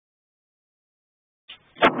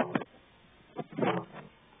Hi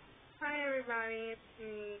everybody, it's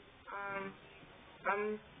me.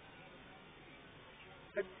 I'm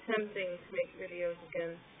attempting to make videos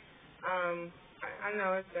again. I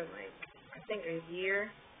know it's been like I think a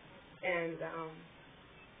year, and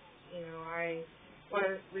I want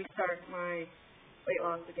to restart my weight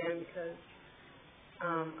loss again because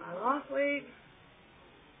I lost weight.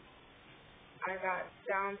 I got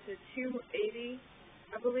down to 280,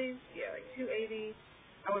 I believe. Yeah, like 280.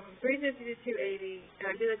 I went from 350 to 280, and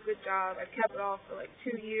I did a good job. I kept it off for like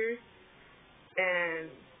 2 years,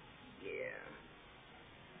 and yeah.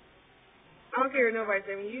 I don't care what nobody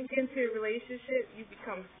says. When you get into a relationship, you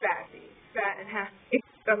become fat and happy.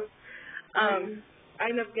 So, I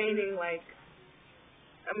ended up gaining like,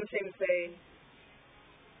 I'm ashamed to say,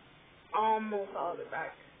 almost all of it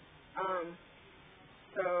back.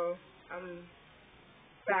 So I'm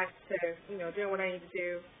back to, doing what I need to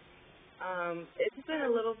do. It's been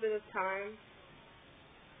a little bit of time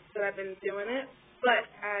that I've been doing it, but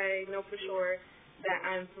I know for sure that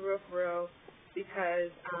I'm for real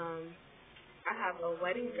because I have a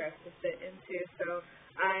wedding dress to fit into, so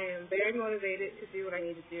I am very motivated to do what I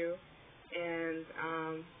need to do, and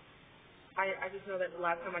I just know that the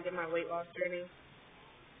last time I did my weight loss journey,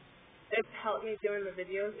 it helped me doing the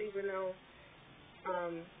videos, even though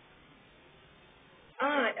I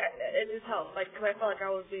don't know, it just helped, because I felt like I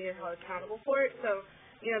was being held accountable for it. So,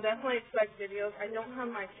 definitely expect videos. I don't have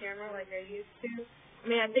my camera like I used to. I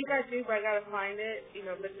mean, I think I do, but I gotta find it.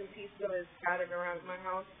 Bits and pieces of it scattered around my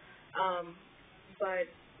house. But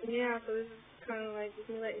yeah, so this is kind of like just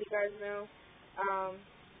me letting you guys know.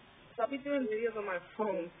 So I'll be doing videos on my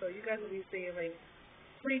phone, so you guys will be seeing like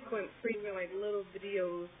frequent like little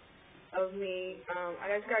videos of me. I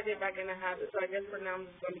just gotta get back in the habit. So I guess for now I'm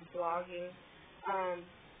just gonna be vlogging. I'm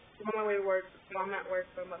on my way to work. Well, I'm at work,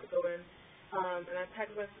 so I'm about to go in. And I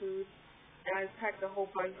packed my food, and I packed a whole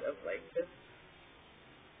bunch of like this,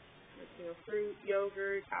 fruit,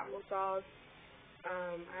 yogurt, applesauce.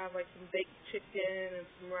 I have like some baked chicken and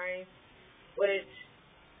some rice, which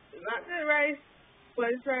is not good rice, but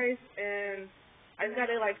it's rice, and I just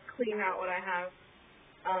gotta like clean out what I have.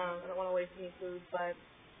 I don't want to waste any food, but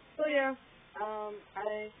so yeah,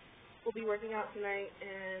 I will be working out tonight,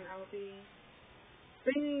 and I will be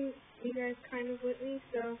bringing you guys kind of with me,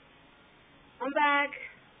 so I'm back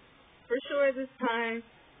for sure this time.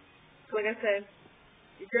 Like I said,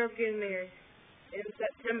 your girl's getting married in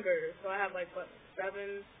September, so I have like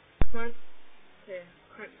 7 months? Yeah,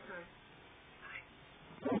 crunch time.